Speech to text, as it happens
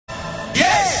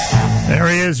There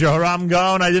he is, Yoram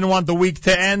Gaon. I didn't want the week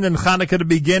to end and Hanukkah to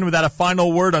begin without a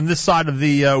final word on this side of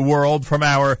the world from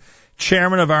our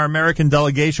chairman of our American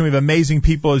delegation. We have amazing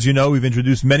people, as you know. We've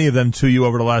introduced many of them to you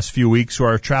over the last few weeks who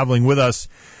are traveling with us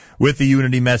with the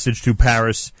unity message to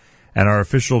Paris. And our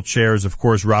official chair is, of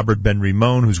course, Robert Ben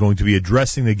Rimon, who's going to be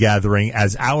addressing the gathering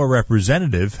as our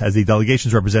representative, as the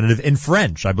delegation's representative in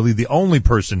French. I believe the only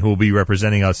person who will be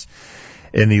representing us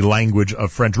in the language of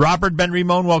French. Robert Ben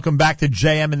Rimon, welcome back to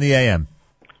JM in the AM.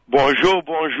 Bonjour,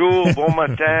 bon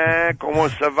matin. Comment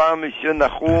ça va, Monsieur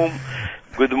Nahum?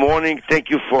 Good morning. Thank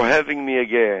you for having me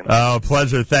again. Oh,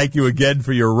 pleasure. Thank you again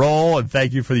for your role, and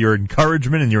thank you for your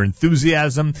encouragement and your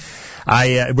enthusiasm.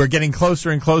 We're getting closer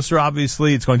and closer,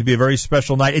 obviously. It's going to be a very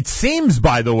special night. It seems,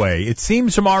 by the way,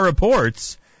 from our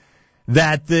reports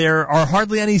that there are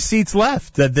hardly any seats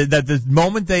left. That the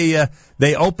moment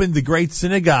they opened the Great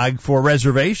Synagogue for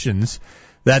reservations,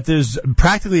 that there's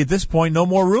practically at this point no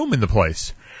more room in the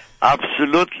place.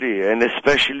 Absolutely, and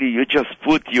especially you just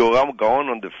put Yoram Gaon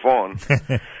on the phone,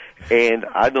 and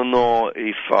I don't know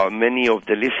if many of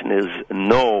the listeners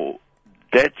know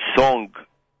that song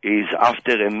is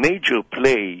after a major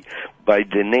play by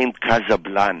the name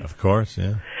Casablanca. Of course,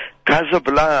 yeah.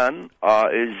 Casablanca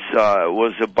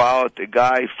was about a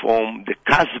guy from the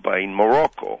Kasbah in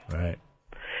Morocco. Right.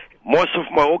 Most of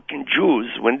Moroccan Jews,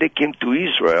 when they came to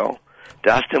Israel, they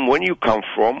asked them, "When you come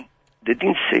from?" They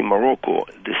didn't say Morocco.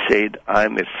 They said,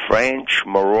 "I'm a French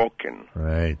Moroccan."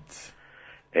 Right.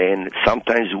 And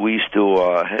sometimes we used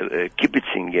to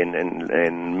kibitzing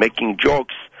and making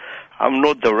jokes. I'm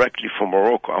not directly from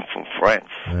Morocco. I'm from France.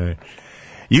 Right.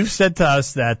 You've said to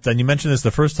us that, and you mentioned this the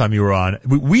first time you were on,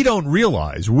 we don't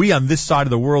realize, we on this side of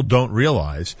the world don't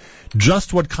realize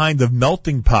just what kind of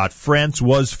melting pot France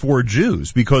was for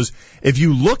Jews. Because if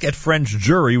you look at French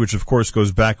Jewry, which of course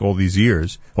goes back all these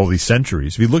years, all these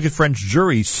centuries, if you look at French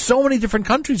Jewry, so many different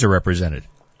countries are represented.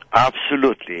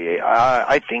 Absolutely.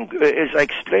 I think, as I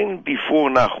explained before,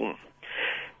 Nahum,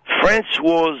 France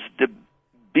was the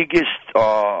biggest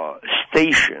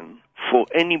station for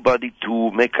anybody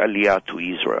to make aliyah to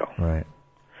Israel. Right.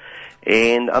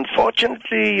 And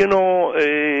unfortunately,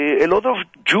 a lot of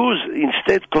Jews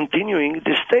instead continuing,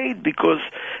 they stayed because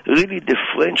really the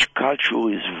French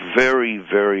culture is very,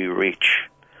 very rich.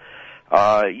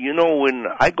 When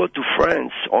I go to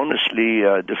France, honestly,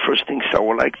 the first things I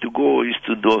would like to go is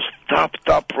to those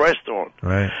top restaurants.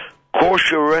 Right.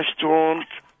 Kosher restaurant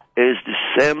is the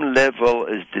same level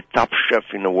as the top chef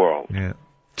in the world. Yeah.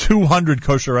 200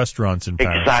 kosher restaurants in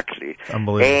Paris. Exactly.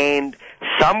 Unbelievable. And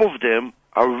some of them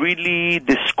are really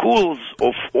the schools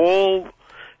of all,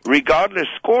 regardless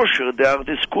kosher, they are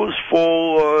the schools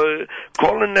for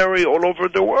culinary all over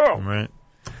the world. Right.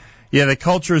 Yeah, the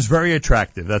culture is very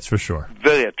attractive, that's for sure.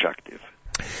 Very attractive.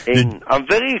 And I'm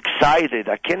very excited.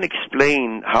 I can't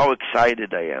explain how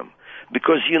excited I am.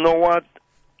 Because you know what?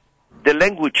 The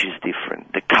language is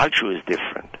different. The culture is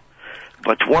different.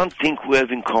 But one thing we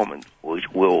have in common,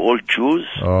 we're all Jews.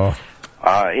 Oh.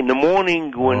 In the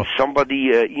morning when somebody,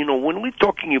 when we're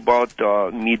talking about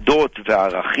midot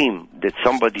ve'arachim that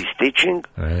somebody's teaching,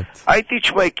 right. I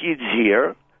teach my kids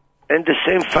here, and the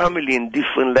same family in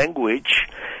different language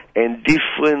and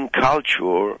different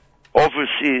culture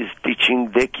overseas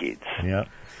teaching their kids. Yeah.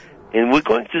 And we're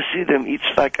going to see them. It's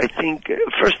like, I think,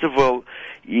 first of all,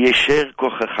 Yesher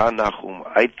Kochecha Nahum.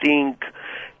 I think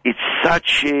it's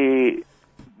such a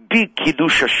big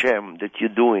Kiddush Hashem that you're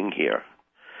doing here.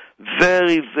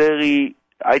 Very, very,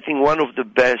 I think one of the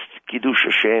best Kiddush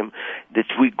Hashem that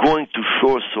we're going to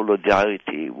show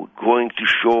solidarity. We're going to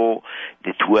show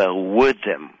that we are with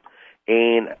them.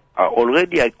 And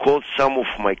already I called some of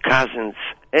my cousins,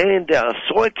 and they are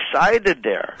so excited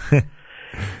there.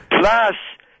 Plus,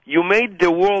 you made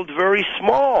the world very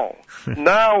small.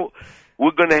 Now,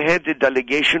 we're going to have the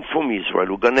delegation from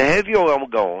Israel. We're going to have Yoram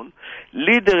Gaon.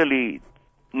 Literally,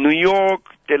 New York,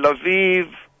 Tel Aviv,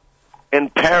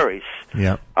 and Paris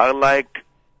are like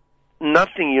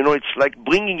nothing. It's like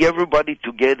bringing everybody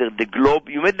together. The globe,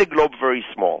 you made the globe very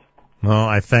small. Well,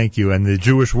 I thank you. And the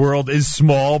Jewish world is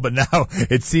small, but now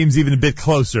it seems even a bit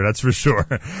closer, that's for sure.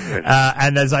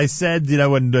 And as I said,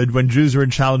 when Jews are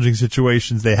in challenging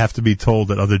situations, they have to be told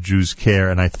that other Jews care.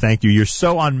 And I thank you. You're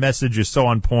so on message. You're so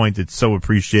on point. It's so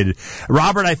appreciated.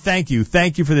 Robert, I thank you.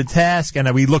 Thank you for the task.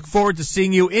 And we look forward to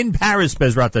seeing you in Paris,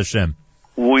 Bezrat Hashem.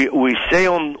 We say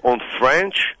on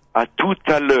French, à tout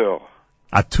à l'heure.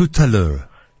 À tout à l'heure.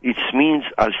 It means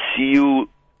I'll see you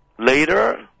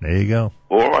later. There you go.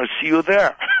 Or I'll see you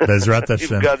there. Bezrat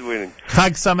Hashem. If God willing.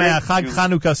 Chag Sameach, Chag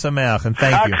Chanukah Sameach, and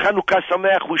thank you. Chag Chanukah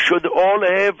Sameach. We should all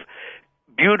have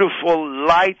beautiful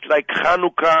light like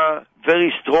Chanukah,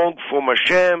 very strong from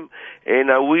Hashem,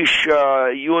 and I wish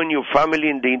you and your family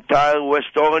and the entire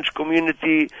West Orange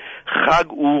community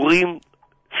Chag Urim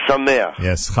Sameach.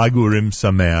 Yes, Chag Urim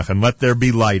Sameach. And Let There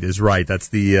Be Light is right. That's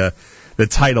the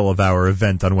title of our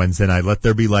event on Wednesday night. Let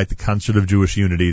There Be Light, the Concert of Jewish Unity.